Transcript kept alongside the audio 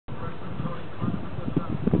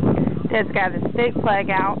Dad's got his state flag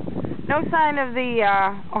out. No sign of the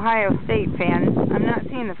Ohio State fans. I'm not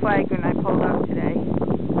seeing the flag when I pulled up today.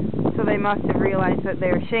 So they must have realized that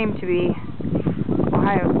they're ashamed to be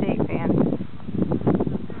Ohio State fans.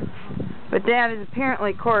 But Dad is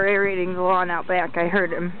apparently core aerating the lawn out back. I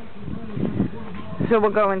heard him. So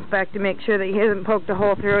we'll go inspect to make sure that he hasn't poked a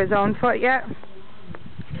hole through his own foot yet.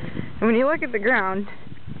 And when you look at the ground,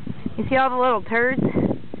 you see all the little turds?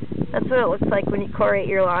 That's what it looks like when you core-ate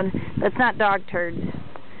your lawn. That's not dog turds.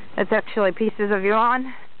 That's actually pieces of your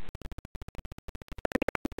lawn.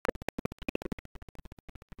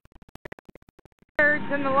 Turds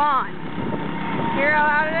in the lawn. Hear how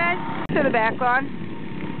loud it is? To the back lawn.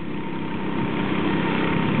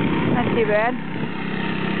 Not too bad.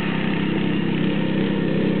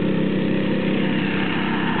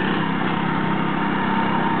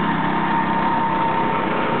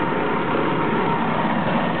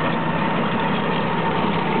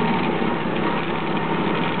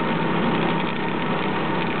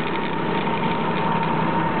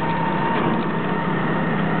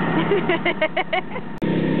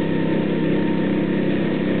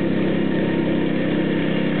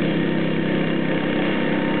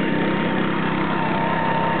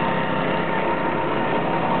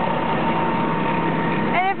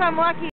 And if I'm lucky